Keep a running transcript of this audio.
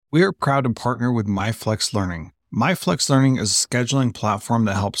We are proud to partner with MyFlex Learning. MyFlex Learning is a scheduling platform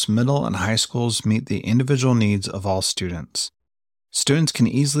that helps middle and high schools meet the individual needs of all students. Students can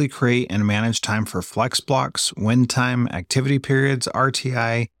easily create and manage time for flex blocks, win time, activity periods,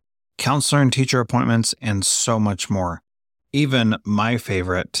 RTI, counselor and teacher appointments, and so much more. Even my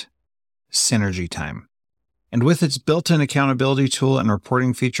favorite, synergy time. And with its built-in accountability tool and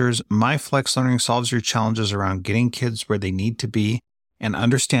reporting features, MyFlex Learning solves your challenges around getting kids where they need to be and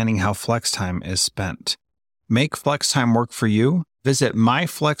understanding how flex time is spent. Make flex time work for you. Visit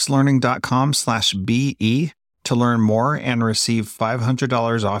myflexlearning.com/BE to learn more and receive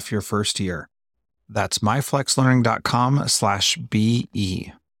 $500 off your first year. That's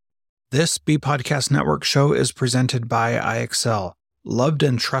myflexlearning.com/BE. This B Podcast Network show is presented by IXL. Loved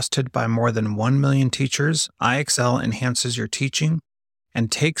and trusted by more than 1 million teachers, IXL enhances your teaching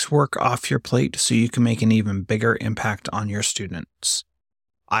and takes work off your plate so you can make an even bigger impact on your students.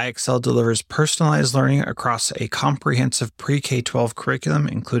 IXL delivers personalized learning across a comprehensive pre-K-12 curriculum,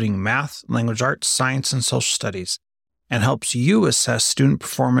 including math, language arts, science, and social studies, and helps you assess student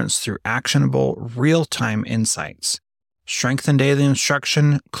performance through actionable, real-time insights. Strengthen daily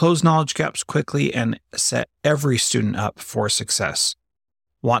instruction, close knowledge gaps quickly, and set every student up for success.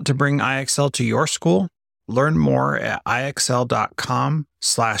 Want to bring IXL to your school? Learn more at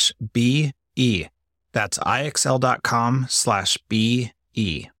ixl.com/BE. That's ixl.com/BE.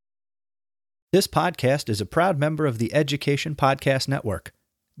 This podcast is a proud member of the Education Podcast Network.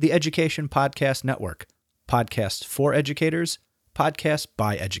 The Education Podcast Network. Podcasts for educators, podcasts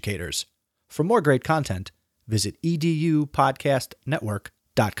by educators. For more great content, visit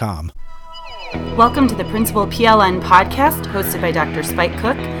edupodcastnetwork.com. Welcome to the Principal PLN podcast, hosted by Dr. Spike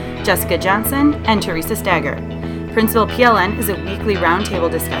Cook, Jessica Johnson, and Theresa Stager. Principal PLN is a weekly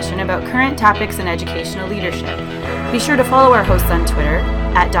roundtable discussion about current topics in educational leadership. Be sure to follow our hosts on Twitter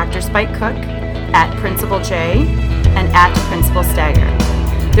at Dr. Spike Cook, at Principal J, and at Principal Stager.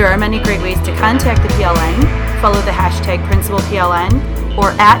 There are many great ways to contact the PLN. Follow the hashtag Principal PLN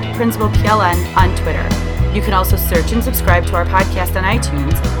or at Principal PLN on Twitter. You can also search and subscribe to our podcast on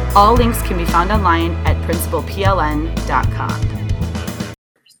iTunes. All links can be found online at principalpln.com.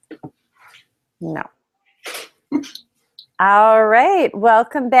 No. All right.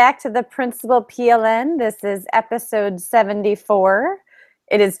 Welcome back to the Principal PLN. This is episode 74.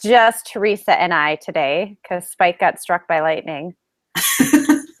 It is just Theresa and I today because Spike got struck by lightning.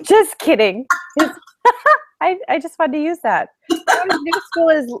 Just kidding. I just wanted to use that. His new school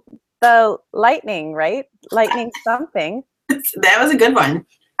is the lightning, right? Lightning something. That was a good one.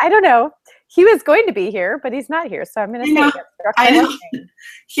 I don't know. He was going to be here, but he's not here, so I'm going to say he got struck by lightning.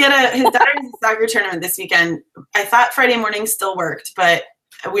 He had his daughter's soccer tournament this weekend. I thought Friday morning still worked, but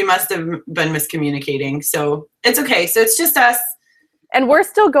we must have been miscommunicating. So it's okay. So it's just us. And we're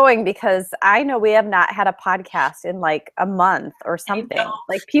still going because I know we have not had a podcast in like a month or something.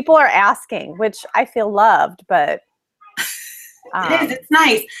 Like people are asking, which I feel loved, but it is. It's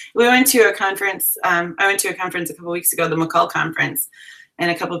nice. We went to a conference. I went to a conference a couple weeks ago, the McCall conference,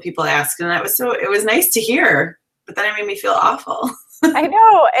 and a couple of people asked, and it was nice to hear. But then it made me feel awful. I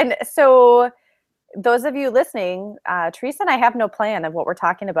know. And so those of you listening, Theresa and I have no plan of what we're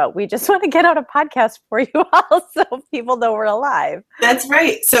talking about. We just want to get out a podcast for you all so people know we're alive. That's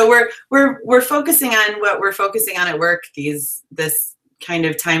right. So we're focusing on what we're focusing on at work this kind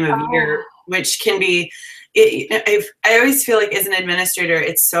of time of year, which can be. I always feel like as an administrator,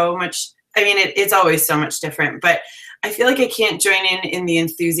 it's so much. I mean, it's always so much different, but I feel like I can't join in the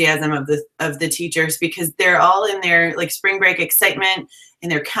enthusiasm of the teachers because they're all in their like spring break excitement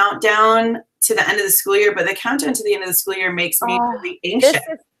and their countdown to the end of the school year. But the countdown to the end of the school year makes me really anxious. This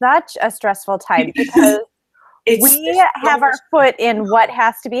is such a stressful time because we have our foot in what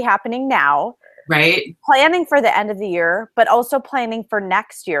has to be happening now. Right. Planning for the end of the year, but also planning for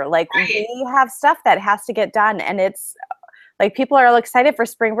next year. Like we have stuff that has to get done, and it's like people are all excited for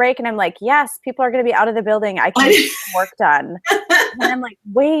spring break, and I'm like, yes, people are going to be out of the building. I can get some work done. And I'm like,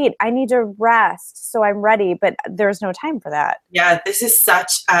 wait, I need to rest, so I'm ready, but there's no time for that. Yeah, this is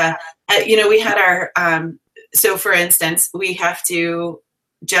such. We had our. So, for instance, we have to.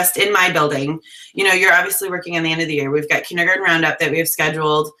 Just in my building, you're obviously working on the end of the year. We've got kindergarten roundup that we have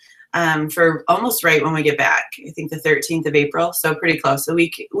scheduled for almost right when we get back. I think the 13th of April, so pretty close. So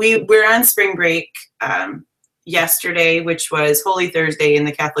we're on spring break yesterday, which was Holy Thursday in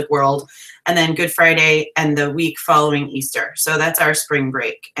the Catholic world, and then Good Friday and the week following Easter. So that's our spring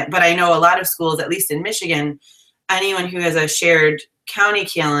break. But I know a lot of schools, at least in Michigan, anyone who has a shared county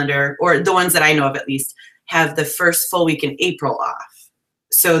calendar, or the ones that I know of at least, have the first full week in April off.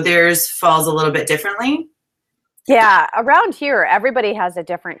 So theirs falls a little bit differently. Yeah, around here, everybody has a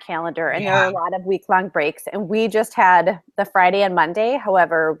different calendar, and there are a Yeah. lot of week-long breaks. And we just had the Friday and Monday.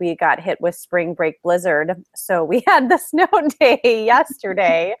 However, we got hit with spring break blizzard, so we had the snow day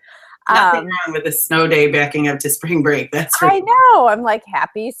yesterday. Nothing wrong with a snow day backing up to spring break. That's for I know. I'm like,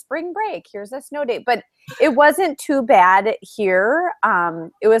 happy spring break. Here's a snow day. But it wasn't too bad here.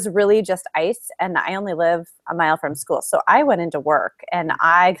 It was really just ice, and I only live a mile from school. So I went into work and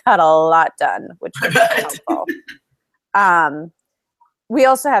I got a lot done, which was helpful. We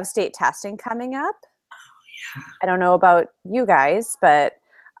also have state testing coming up. I don't know about you guys, but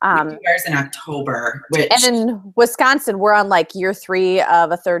we do ours in October, which and in Wisconsin, we're on like year 3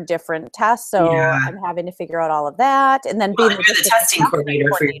 of a third different test. So Yeah. I'm having to figure out all of that. And then being you're the testing coordinator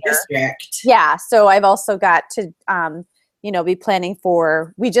for your district. Yeah. So I've also got to, be planning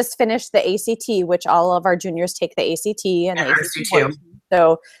for, we just finished the ACT, which all of our juniors take the ACT and the ours ACT do too. portion.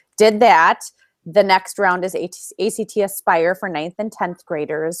 So did that. The next round is ACT Aspire for 9th and 10th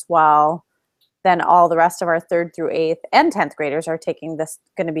graders, while then all the rest of our 3rd through 8th and 10th graders are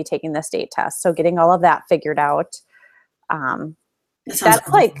going to be taking the state test. So getting all of that figured out. That's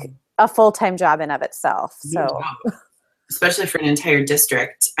awesome. like a full-time job in of itself. So, especially for an entire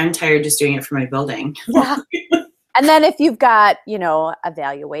district, I'm tired just doing it for my building. Yeah. And then if you've got,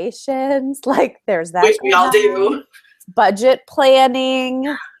 evaluations, like there's that. Which we all do. Budget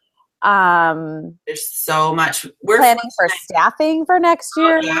planning. There's so much. We're planning for staffing for next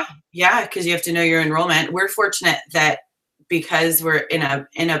year. Yeah, because you have to know your enrollment. We're fortunate that because we're in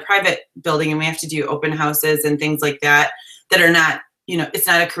a private building and we have to do open houses and things like that are not, it's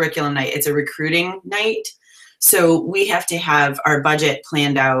not a curriculum night, it's a recruiting night. So we have to have our budget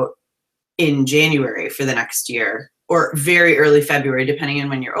planned out in January for the next year, or very early February, depending on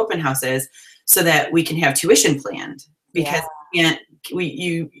when your open house is, so that we can have tuition planned. Because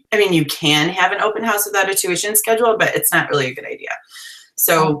you can have an open house without a tuition schedule, but it's not really a good idea.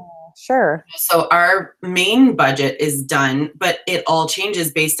 So sure. So our main budget is done, but it all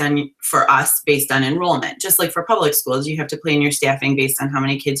changes based on enrollment. Just like for public schools, you have to plan your staffing based on how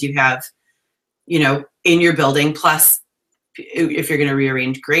many kids you have, in your building, plus if you're going to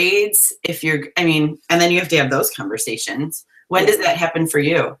rearrange grades, and then you have to have those conversations. When does that happen for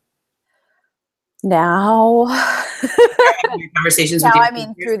you? Now, conversations now, with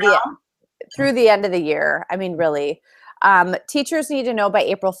you through the end of the year. Really, teachers need to know by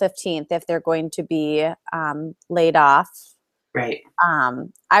April 15th if they're going to be laid off. Right.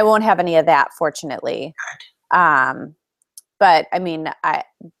 I won't have any of that, fortunately. But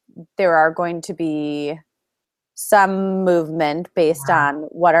there are going to be some movement based on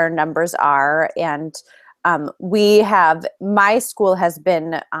what our numbers are. And my school has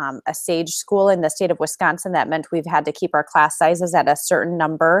been a SAGE school in the state of Wisconsin. That meant we've had to keep our class sizes at a certain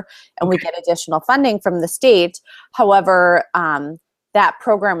number, and we get additional funding from the state. However, that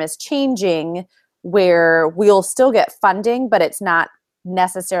program is changing where we'll still get funding, but it's not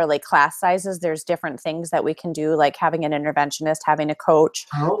necessarily class sizes. There's different things that we can do, like having an interventionist, having a coach.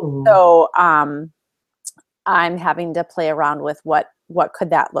 So I'm having to play around with what could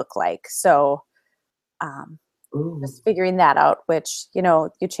that look like. So just figuring that out, which, you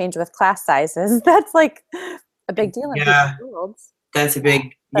change with class sizes. That's like a big deal in people's worlds. That's a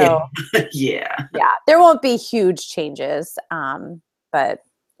big, yeah. There won't be huge changes. But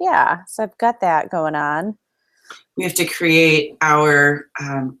so I've got that going on. We have to create our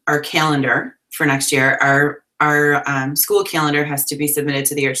calendar for next year. Our school calendar has to be submitted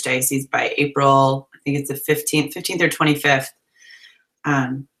to the Archdiocese by April, I think it's the 15th or 25th.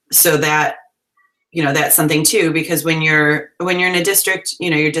 So that, that's something too, because when you're in a district,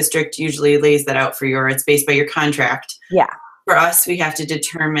 your district usually lays that out for you, or it's based by your contract. Yeah. For us, we have to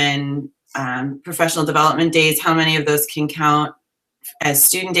determine professional development days, how many of those can count as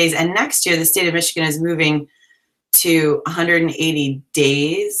student days. And next year, the state of Michigan is moving to 180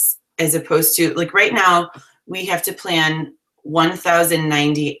 days, as opposed to, like, right now, we have to plan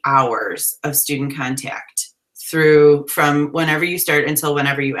 1,090 hours of student contact from whenever you start until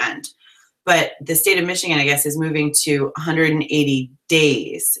whenever you end. But the state of Michigan, I guess, is moving to 180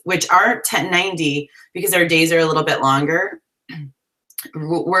 days, which are 1090, because our days are a little bit longer,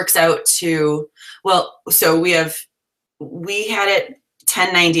 works out to, so we had it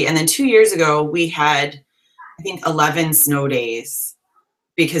 1090, and then 2 years ago we had, I think, 11 snow days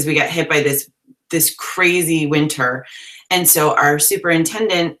because we got hit by this crazy winter. And so our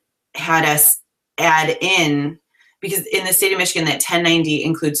superintendent had us add in, because in the state of Michigan, that 1090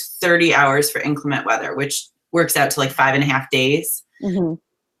 includes 30 hours for inclement weather, which works out to like 5.5 days. Mm-hmm.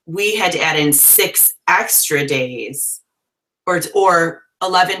 We had to add in 6 extra days, or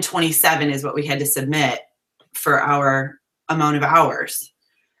 1127 is what we had to submit for our amount of hours.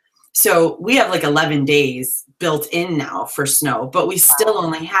 So we have like 11 days built in now for snow, but we still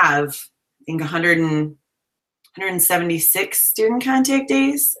only have, I think, 176 student contact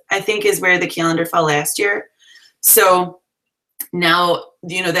days, I think, is where the calendar fell last year. So now,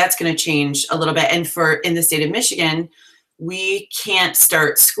 that's going to change a little bit. And in the state of Michigan, we can't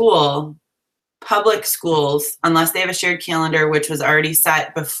start school, public schools, unless they have a shared calendar, which was already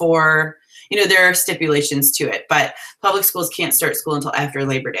set before. There are stipulations to it, but public schools can't start school until after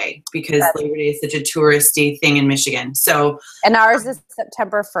Labor Day because Labor Day is such a touristy thing in Michigan. And ours is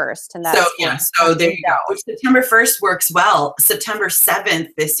September 1st. And so there you go. Which September 1st works well. September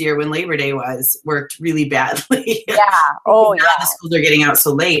 7th this year, when Labor Day worked really badly. Yeah. Oh, yeah. The schools are getting out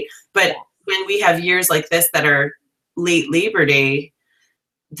so late. But when we have years like this that are late Labor Day,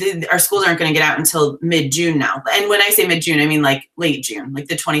 our schools aren't going to get out until mid-June now. And when I say mid-June, I mean like late June, like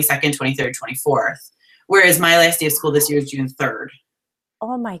the 22nd, 23rd, 24th. Whereas my last day of school this year is June 3rd.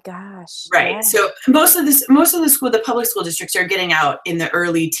 Oh my gosh. Right. Yeah. So most of the public school districts are getting out in the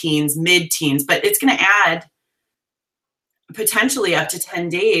early teens, mid-teens, but it's going to add potentially up to 10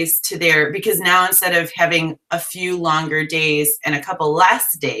 days to because now instead of having a few longer days and a couple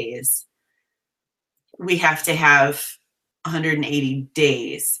less days, we have to have 180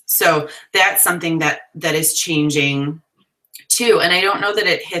 days. So that's something that is changing too. And I don't know that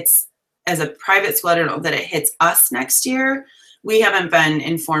it hits as a private school. I don't know that it hits us next year. We haven't been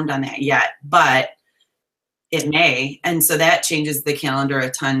informed on that yet, but it may. And so that changes the calendar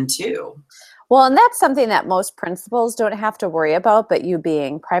a ton too. Well, and that's something that most principals don't have to worry about, but you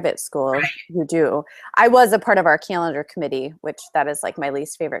being private school, you do. I was a part of our calendar committee, which that is like my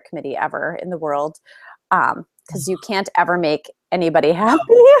least favorite committee ever in the world. Because you can't ever make anybody happy.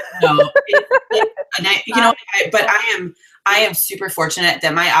 No. But I am super fortunate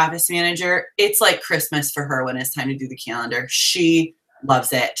that my office manager, it's like Christmas for her when it's time to do the calendar. She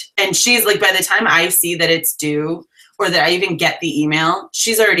loves it. And she's like, by the time I see that it's due or that I even get the email,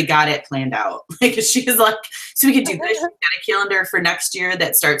 she's already got it planned out. Like she's like, so we could do this. She's got a calendar for next year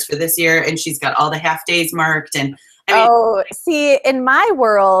that starts for this year. And she's got all the half days marked. And see, in my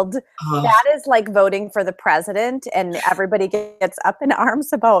world, that is like voting for the president and everybody gets up in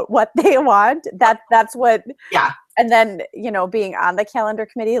arms about what they want. That's what, And then, being on the calendar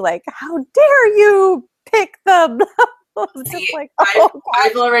committee, like, how dare you pick the,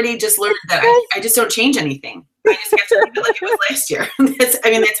 I've already just learned that I just don't change anything. I just have to leave it like it was last year.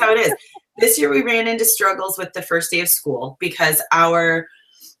 That's how it is. This year we ran into struggles with the first day of school because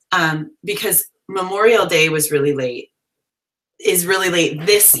because Memorial Day is really late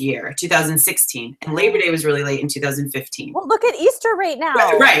this year, 2016, and Labor Day was really late in 2015. Well, look at Easter right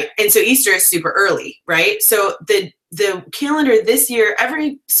now. Right. And so Easter is super early, right? So the calendar this year,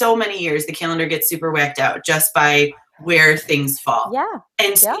 every so many years, the calendar gets super whacked out just by where things fall. Yeah.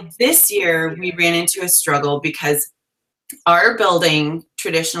 And so this year we ran into a struggle because our building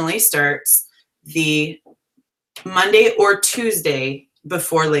traditionally starts the Monday or Tuesday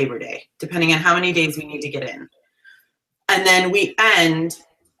before Labor Day, depending on how many days we need to get in. And then we end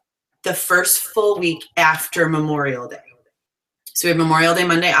the first full week after Memorial Day. So we have Memorial Day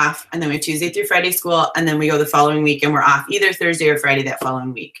Monday off, and then we have Tuesday through Friday school, and then we go the following week, and we're off either Thursday or Friday that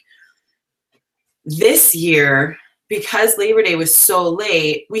following week. This year, because Labor Day was so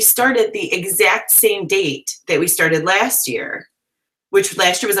late, we started the exact same date that we started last year, which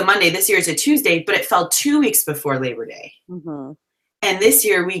last year was a Monday. This year is a Tuesday, but it fell 2 weeks before Labor Day. Mm-hmm. And this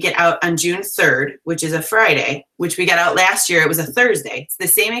year we get out on June 3rd, which is a Friday, which we got out last year. It was a Thursday. It's the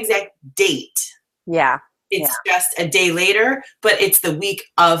same exact date. Yeah. It's just a day later, but it's the week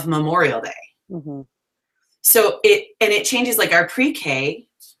of Memorial Day. Mm-hmm. So it changes, like our pre-K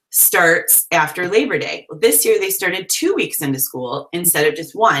starts after Labor Day. Well, this year they started 2 weeks into school instead of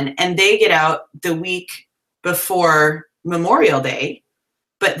just one, and they get out the week before Memorial Day,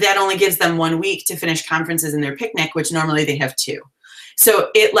 but that only gives them 1 week to finish conferences and their picnic, which normally they have 2. So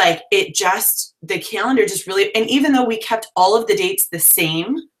the calendar just really, and even though we kept all of the dates the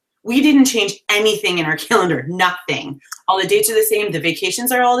same, we didn't change anything in our calendar, nothing. All the dates are the same. The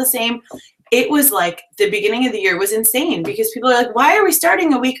vacations are all the same. It was like the beginning of the year was insane because people are like, why are we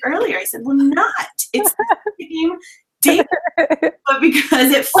starting a week earlier? I said, well, not. It's the same date, but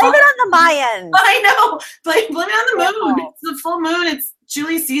because it blame it on the Mayans. I know. Blame it on the moon. It's the full moon. It's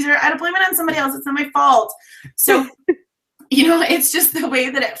Julius Caesar. I had to blame it on somebody else. It's not my fault. So, it's just the way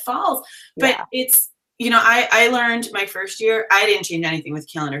that it falls. But it's, I learned my first year, I didn't change anything with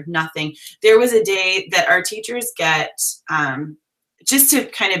calendar, nothing. There was a day that our teachers get, just to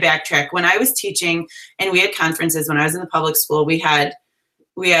kind of backtrack, when I was teaching and we had conferences when I was in the public school, we had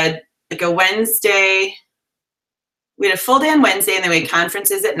like a Wednesday, we had a full day on Wednesday, and then we had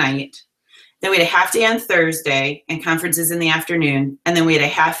conferences at night. Then we had a half day on Thursday and conferences in the afternoon. And then we had a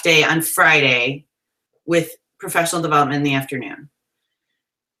half day on Friday with professional development in the afternoon.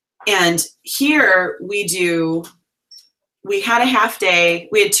 And here we had a half day.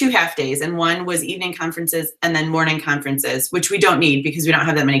 We had 2 half days, and one was evening conferences and then morning conferences, which we don't need because we don't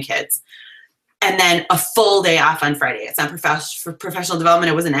have that many kids. And then a full day off on Friday. It's not for professional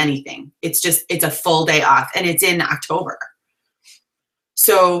development. It wasn't anything. It's a full day off, and it's in October.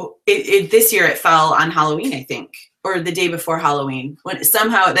 So this year it fell on Halloween, I think, or the day before Halloween. When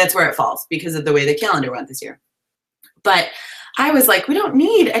somehow that's where it falls because of the way the calendar went this year. But I was like, we don't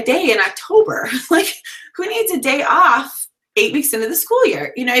need a day in October. Like, who needs a day off 8 weeks into the school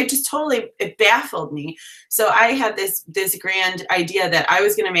year? It baffled me. So I had this grand idea that I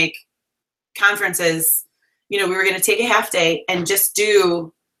was going to make conferences, we were going to take a half day and just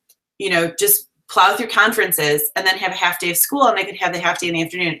do, just plow through conferences and then have a half day of school, and I could have the half day in the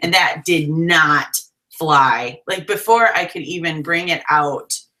afternoon. And that did not fly. Like, before I could even bring it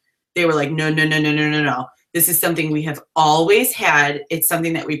out, they were like, no. This is something we have always had. It's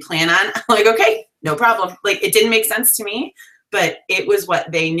something that we plan on. I'm like, okay, no problem. Like, it didn't make sense to me, but it was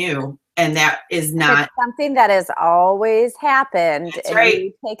what they knew. And that is not it's something that has always happened. That's and right.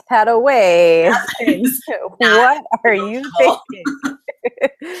 You take that away. What are you thinking?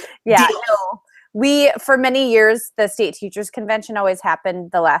 Yeah, no. We, for many years, the state teachers convention always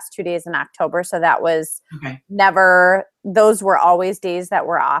happened the last 2 days in October. So that was those were always days that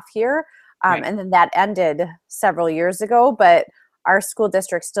were off here. Right. And then that ended several years ago, but our school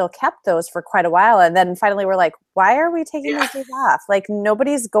district still kept those for quite a while. And then finally we're like, why are we taking these days off? Like,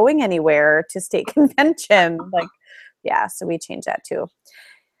 nobody's going anywhere to state convention. So we changed that too.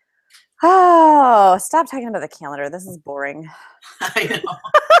 Oh, stop talking about the calendar. This is boring. I know.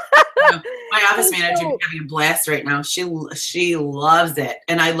 My office manager is having a blast right now. She loves it,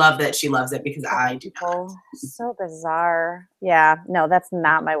 and I love that she loves it because I do not. So bizarre. Yeah, no, that's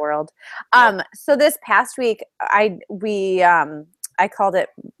not my world. So this past week, I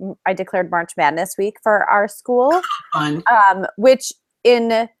declared March Madness week for our school. Fun. Which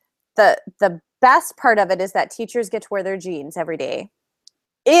in the best part of it is that teachers get to wear their jeans every day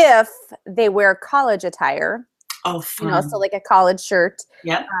if they wear college attire. Oh, fun. So like a college shirt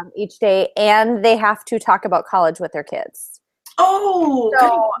each day, and they have to talk about college with their kids. Oh,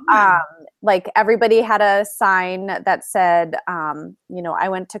 so like everybody had a sign that said, I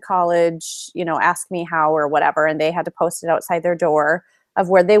went to college, ask me how or whatever, and they had to post it outside their door of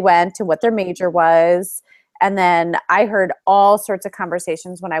where they went and what their major was. And then I heard all sorts of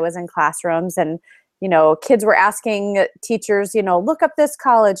conversations when I was in classrooms, and kids were asking teachers, look up this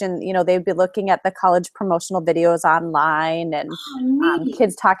college, and, they'd be looking at the college promotional videos online, and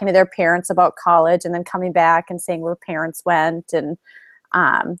kids talking to their parents about college and then coming back and saying where parents went. And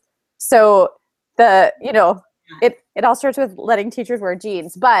so it all starts with letting teachers wear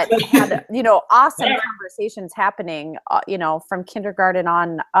jeans, but had, awesome conversations happening, from kindergarten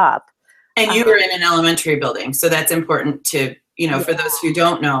on up. And you were in an elementary building, so that's important to, for those who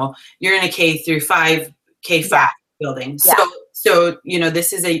don't know, you're in a K-5 building. So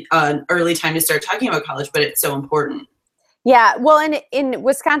this is an early time to start talking about college, but it's so important. Yeah, well, in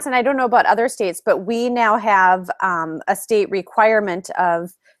Wisconsin, I don't know about other states, but we now have a state requirement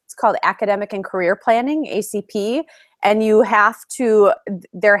of, it's called academic and career planning, ACP, and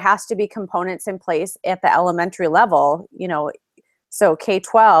there has to be components in place at the elementary level, so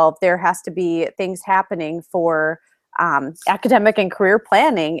K-12, there has to be things happening for academic and career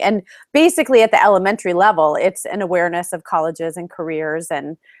planning. And basically at the elementary level, it's an awareness of colleges and careers.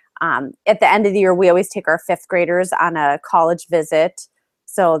 And at the end of the year, we always take our 5th graders on a college visit.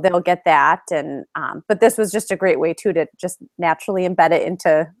 So they'll get that. And but this was just a great way, too, to just naturally embed it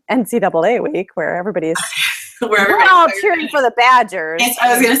into NCAA week where everybody's we're all cheering for the Badgers. Yes,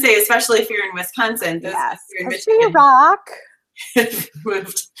 I was going to say, especially if you're in Wisconsin. Yes, because we rock.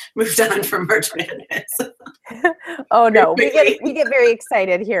 moved on from March Madness. Oh no, we get very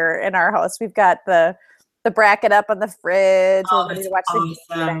excited here in our house. We've got the bracket up on the fridge. Oh, We're that's watch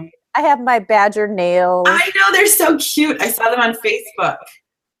awesome. I have my Badger nails. I know, they're so cute. I saw them on Facebook.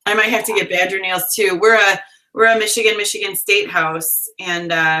 I might have to get Badger nails too. We're a Michigan State house, and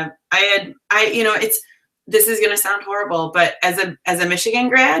this is going to sound horrible, but as a Michigan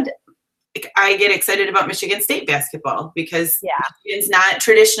grad, I get excited about Michigan State basketball because Michigan's not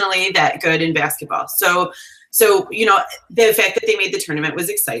traditionally that good in basketball. So the fact that they made the tournament was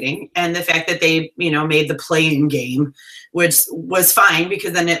exciting, and the fact that they made the play-in game, which was fine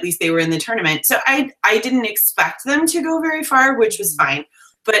because then at least they were in the tournament. So I didn't expect them to go very far, which was fine.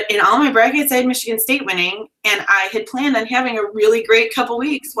 But in all my brackets, I had Michigan State winning, and I had planned on having a really great couple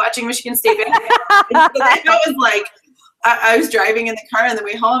weeks watching Michigan State. And so that was like, I was driving in the car on the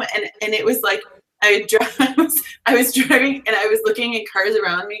way home, and it was like, I was driving and I was looking at cars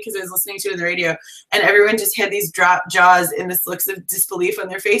around me because I was listening to it on the radio, and everyone just had these drop jaws and this looks of disbelief on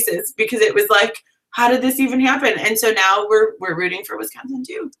their faces because it was like, how did this even happen? And so now we're rooting for Wisconsin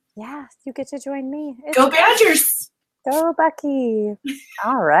too. Yeah, you get to join me. Go Badgers! Go Bucky!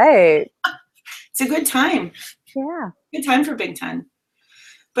 All right. It's a good time. Yeah. Good time for Big Ten.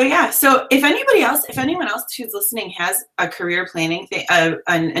 But yeah, so if anyone else who's listening has a career planning thing,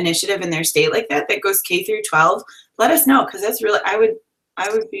 an initiative in their state like that goes K through 12, let us know, because that's really, I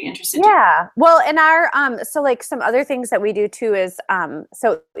would be interested. Yeah. Well, in our so like some other things that we do too is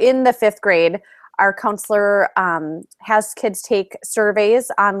so in the 5th grade, our counselor has kids take surveys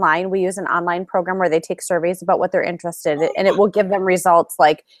online. We use an online program where they take surveys about what they're interested in, and it will give them results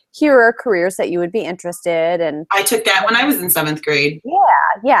like, here are careers that you would be interested in. I took that when I was in 7th grade.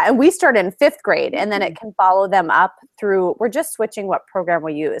 Yeah. And we start in 5th grade, and then it can follow them up through, we're just switching what program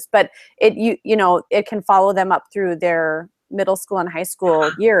we use, but it can follow them up through their middle school and high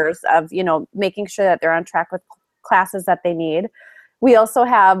school years of, making sure that they're on track with classes that they need. We also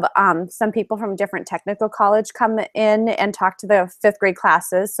have some people from different technical college come in and talk to the 5th grade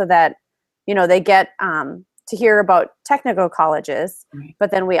classes so that, they get to hear about technical colleges. But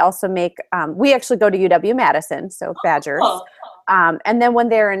then we also we actually go to UW-Madison, so Badgers. And then when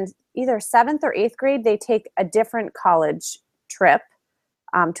they're in either 7th or 8th grade, they take a different college trip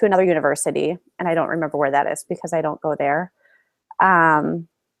to another university. And I don't remember where that is because I don't go there.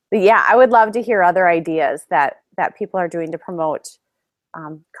 But yeah, I would love to hear other ideas that people are doing to promote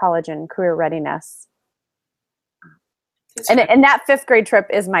college and career readiness. And that 5th grade trip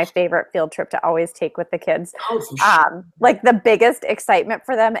is my favorite field trip to always take with the kids. Like the biggest excitement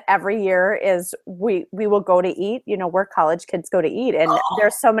for them every year is we will go to eat, where college kids go to eat. And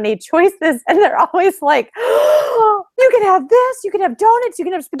there's so many choices, and they're always like, oh, you can have this, you can have donuts, you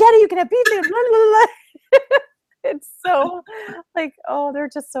can have spaghetti, you can have pizza. Blah, blah, blah. It's so like, oh, they're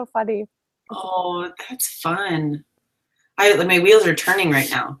just so funny. Oh, that's fun. My wheels are turning right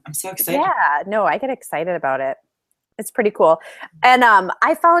now. I'm so excited. Yeah, no, I get excited about it. It's pretty cool. And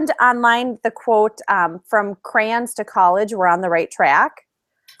I found online the quote, from crayons to college, we're on the right track.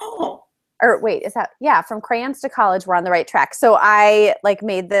 Oh. Or wait, from crayons to college, we're on the right track. So I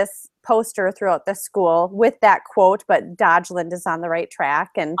made this poster throughout the school with that quote, but Dodgeland is on the right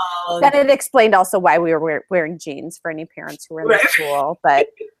track. And then it explained also why we were wearing jeans for any parents who were in the school. But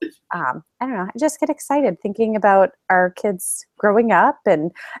I don't know, I just get excited thinking about our kids growing up,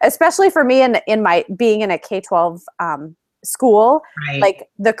 and especially for me in my being in a K-12 school, like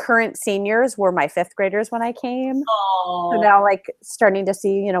the current seniors were my 5th graders when I came. So now starting to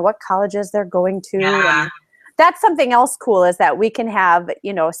see, what colleges they're going to. Yeah. And that's something else cool, is that we can have,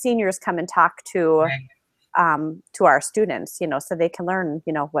 seniors come and talk to our students, so they can learn,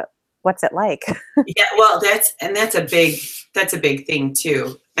 what's it like. Yeah, well, that's a big thing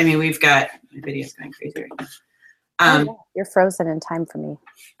too. I mean, we've got, my video's going crazy right now. You're frozen in time for me.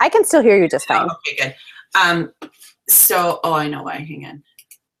 I can still hear you just fine. Okay, good. So, I know why. Hang on.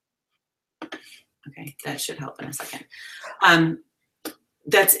 Okay, that should help in a second.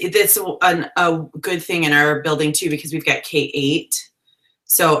 That's a good thing in our building too, because we've got K-8.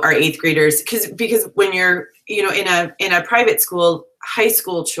 So our 8th graders, because when you're, in a private school, high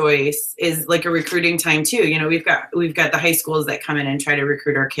school choice is like a recruiting time too. We've got the high schools that come in and try to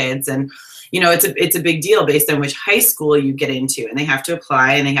recruit our kids, and it's a big deal based on which high school you get into, and they have to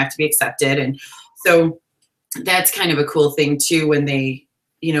apply and they have to be accepted. And so that's kind of a cool thing too, when they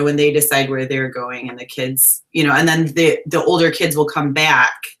decide where they're going, and the kids, and then the older kids will come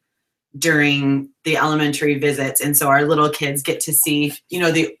back during the elementary visits. And so our little kids get to see,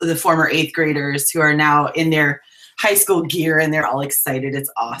 the former 8th graders who are now in their high school gear, and they're all excited.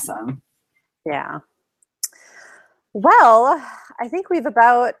 It's awesome. Yeah. Well, I think we've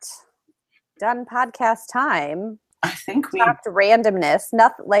about done podcast time. I think we talked randomness.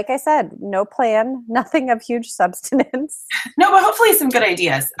 Nothing, like I said, no plan, nothing of huge substance. No, but hopefully some good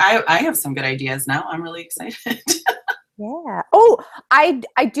ideas. I have some good ideas now. I'm really excited. Yeah. Oh, I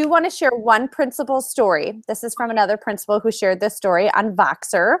do want to share one principal story. This is from another principal who shared this story on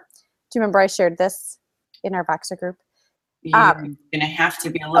Voxer. Do you remember I shared this in our Voxer group? You're gonna have to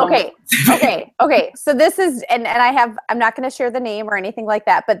be a little okay. So this is, and I'm not going to share the name or anything like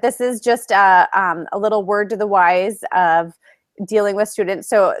that, but this is just a little word to the wise of dealing with students.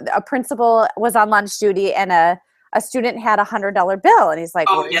 So a principal was on lunch duty, and a student had $100 bill, and he's like,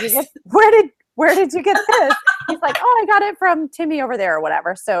 where did you get this? He's like, oh, I got it from Timmy over there or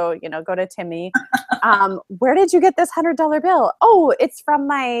whatever. So, go to Timmy. Where did you get this $100 bill? Oh, it's from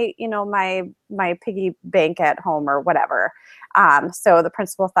my, my piggy bank at home or whatever. So the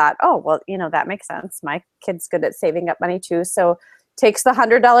principal thought, oh, well, that makes sense. My kid's good at saving up money too. So takes the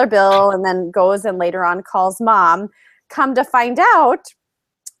 $100 bill and then goes and later on calls mom. Come to find out,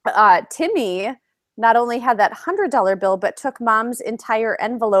 Timmy not only had that $100 bill, but took mom's entire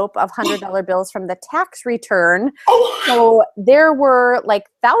envelope of $100 bills from the tax return. Oh. So there were like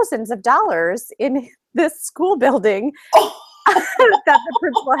thousands of dollars in this school building that the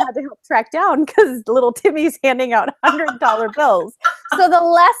principal had to help track down because little Timmy's handing out $100 bills. So the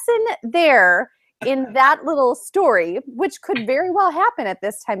lesson there in that little story, which could very well happen at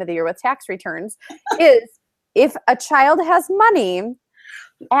this time of the year with tax returns, is if a child has money,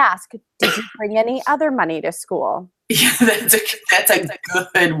 ask, did you bring any other money to school? Yeah, that's a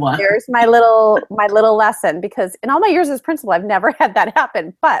good one. There's my little lesson, because in all my years as principal, I've never had that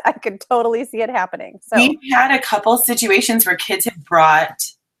happen, but I could totally see it happening. So we've had a couple situations where kids have brought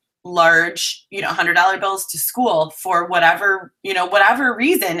large, $100 bills to school for whatever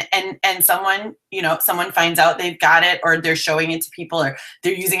reason, and someone finds out they've got it, or they're showing it to people, or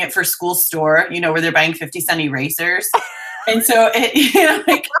they're using it for school store, where they're buying 50-cent erasers. And so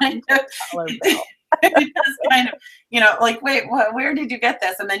it kind of, like, wait, where did you get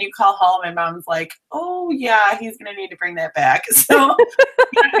this? And then you call home and mom's like, oh yeah, he's going to need to bring that back. So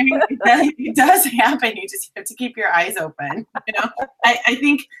it does happen. You just have to keep your eyes open. I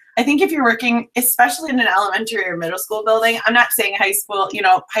think if you're working, especially in an elementary or middle school building, I'm not saying high school,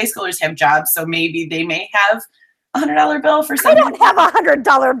 high schoolers have jobs, so maybe they may have $100 bill for something. I don't have $100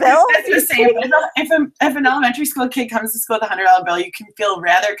 bill. That's the same. If an elementary school kid comes to school with $100 bill, you can feel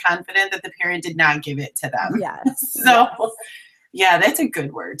rather confident that the parent did not give it to them. Yes. So, yeah, that's a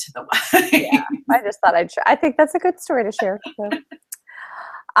good word to the wife. Yeah, I just thought I'd share. I think that's a good story to share. So.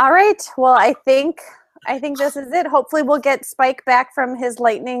 All right. Well, I think this is it. Hopefully we'll get Spike back from his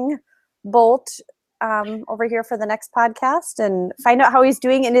lightning bolt over here for the next podcast and find out how he's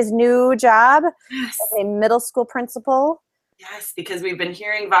doing in his new job as a middle school principal. Yes, because we've been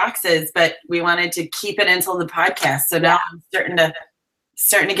hearing voxes, but we wanted to keep it until the podcast. So now I'm starting to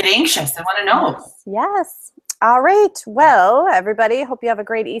get anxious. I want to know. Yes. All right. Well, everybody, hope you have a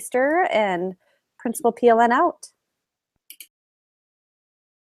great Easter, and Principal PLN out.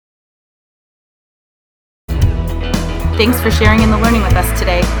 Thanks for sharing in the learning with us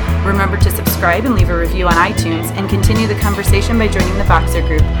today. Remember to subscribe and leave a review on iTunes, and continue the conversation by joining the Voxer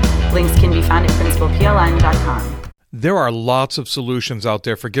group. Links can be found at principalpln.com. There are lots of solutions out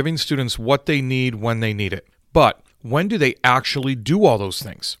there for giving students what they need when they need it. But when do they actually do all those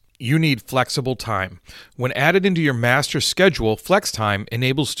things? You need flexible time. When added into your master schedule, Flex Time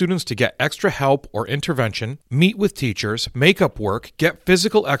enables students to get extra help or intervention, meet with teachers, make up work, get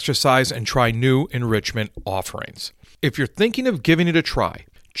physical exercise, and try new enrichment offerings. If you're thinking of giving it a try,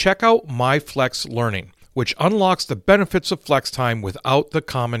 check out My Flex Learning, which unlocks the benefits of Flex Time without the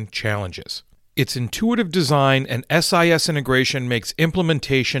common challenges. Its intuitive design and SIS integration makes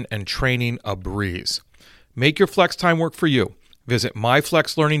implementation and training a breeze. Make your Flex Time work for you. Visit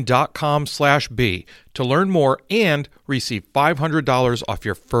myflexlearning.com/B to learn more and receive $500 off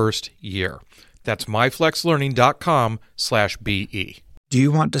your first year. That's myflexlearning.com/BE. Do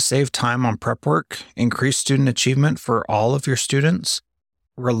you want to save time on prep work, increase student achievement for all of your students,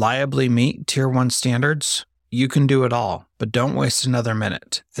 reliably meet Tier 1 standards? You can do it all, but don't waste another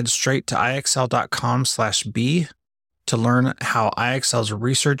minute. Head straight to ixl.com/B to learn how IXL's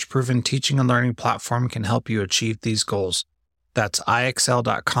research-proven teaching and learning platform can help you achieve these goals. That's ixl.com/BE.